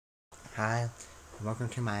Hi, and welcome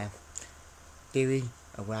to my theory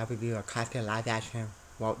of where I review a classic live-action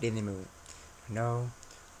Walt Disney movie. No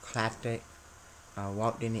classic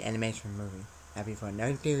Walt Disney animation movie. That'll be for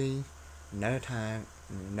another theory, another time,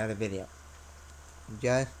 in another video.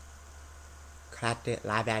 Just classic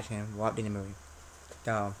live-action Walt Disney movie.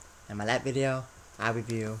 So, in my last video, I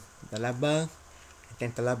reviewed The Love Bug. I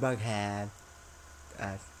think The Love Bug had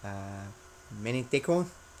many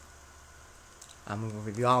sequels. I'm going to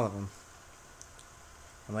review all of them.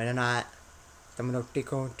 And whether or not some of those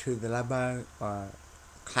sequels to The Love Bug are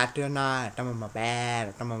classic or not, some of them are bad,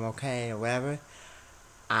 or some of them okay, or whatever,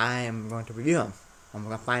 I am going to review them. I'm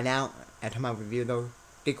going to find out, every time I review those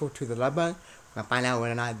sequels to The Love Bug, I'm going to find out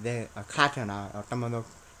whether or not they're classic or not, or some of those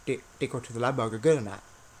sequels to The Love Bug are good or not.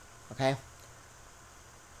 Okay?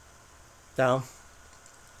 So,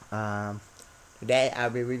 today I'll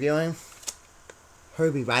be reviewing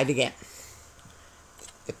Herbie Ride Again.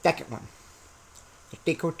 The second one. The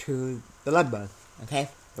sequel to The Love Bug. Okay?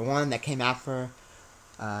 The one that came after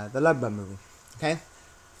the Love Bug movie. Okay?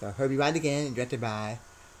 So Herbie Ride Again, directed by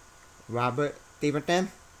Robert Stevenson.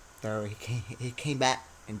 So he came back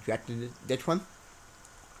and directed this one.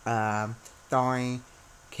 Starring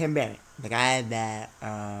Kim Berry, the guy that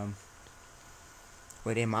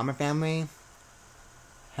was in Mama Family,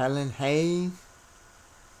 Helen Hayes,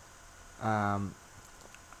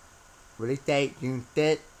 release date June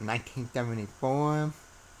 5th, 1974.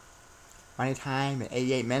 Running time is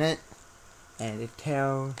 88 minutes, and it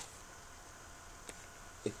tells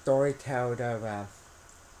the story of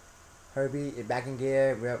Herbie is back in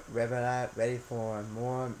gear, ready for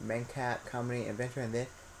more main cat comedy adventure in this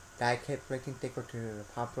sidekick breaking sequel to the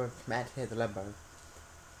popular smash hit The Love Bug.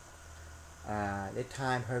 This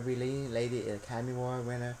time Herbie Lee, Lady Academy Award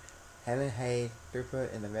winner Helen Hayes,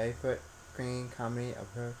 throughput in the very first screen comedy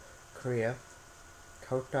of her career.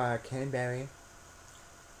 Co-star Ken Berry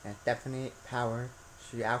and Stephanie Powers.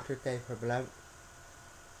 She out to save her beloved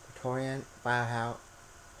Victorian firehouse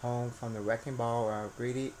home from the wrecking ball of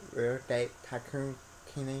greedy real estate tycoon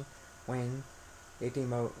Kenny Wayne, the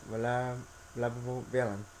most lovable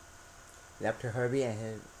villain. Left to Herbie and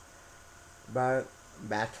his bug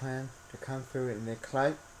battling to come through in the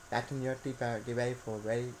clutch. Back in your seatbelt, get ready for a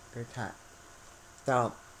very good time.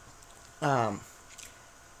 So,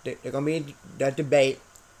 there's gonna be the debate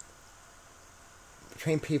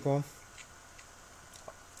between people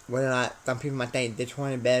whether or not some people might think this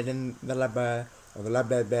one is better than The Love Bug, or The Love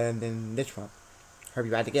Bug is better than this one. Herbie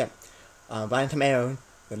Ride Again. Rotten Tomatoes,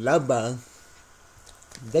 The Love Bug,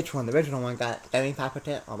 this one, the original one, got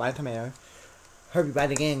 75% on Rotten Tomatoes. Herbie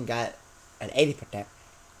Ride Again got an 80%.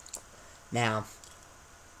 Now,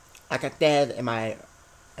 like I said in my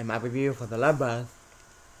review for The Love Bug,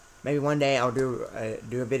 maybe one day I'll do a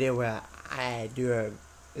video where I do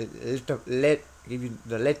give you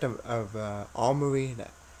the list of all movies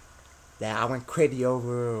that I went crazy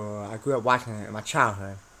over or I grew up watching in my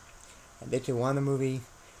childhood. And this is one of the movies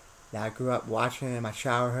that I grew up watching in my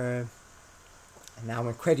childhood and I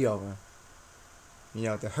went crazy over. You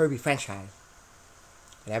know, the Herbie franchise.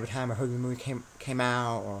 And every time a Herbie movie came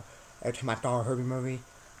out, or every time I saw a Herbie movie,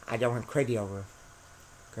 I just went crazy over.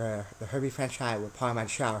 The Herbie franchise was part of my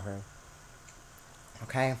childhood.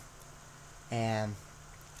 Okay? And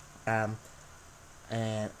okay,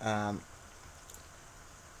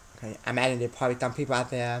 I imagine there's probably some people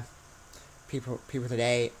out there, people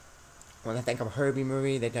today, when they think of a Herbie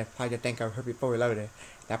movie, they just probably just think of Herbie Fully Loaded.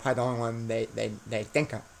 That's probably the only one they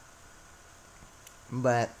think of.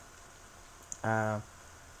 But,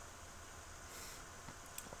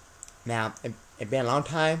 now, it's been a long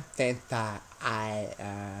time since I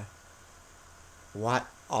watched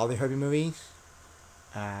all the Herbie movies.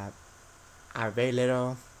 I was very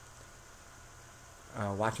little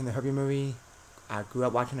watching the Herbie movie. I grew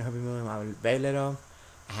up watching the Herbie movie when I was very little.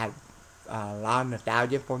 I had a lot of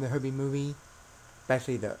nostalgia for the Herbie movie,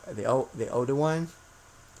 especially the older ones.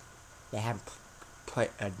 They have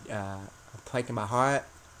a place in my heart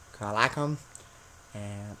because I like them.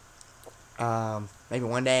 And maybe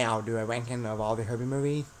one day I'll do a ranking of all the Herbie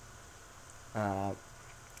movies.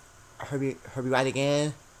 Herbie Ride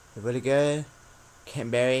Again is really good.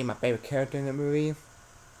 Kim Berry, my favorite character in the movie.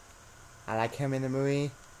 I like him in the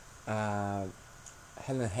movie.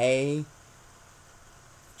 Helen Hayes,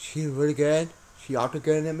 she's really good. She's also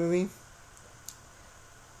good in that movie.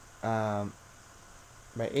 But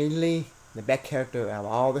easily, the best character of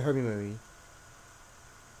all the Herbie movies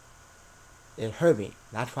is Herbie.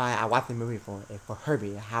 That's why I watch the movie for. It's for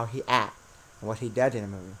Herbie, how he acts and what he does in the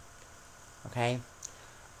movie. Okay?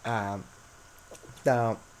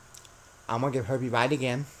 So, I'm gonna give Herbie Ride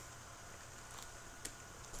Again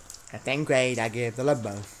At 10th grade, I give The Love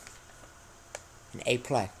Bug an A+.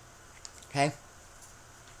 Okay?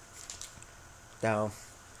 So,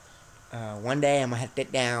 one day I'm gonna have to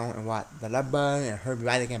sit down and watch The Love Bug and Herbie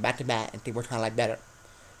Rider again back to back and see which one I like better.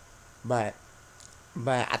 But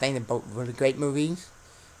I think they're both really great movies.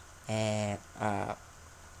 And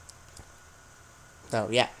so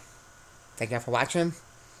yeah, thank you all for watching.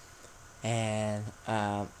 And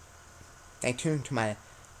stay tuned to my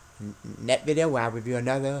next video where I review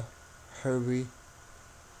another Herbie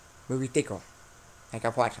movie sequel. Thank you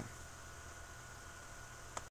all for watching.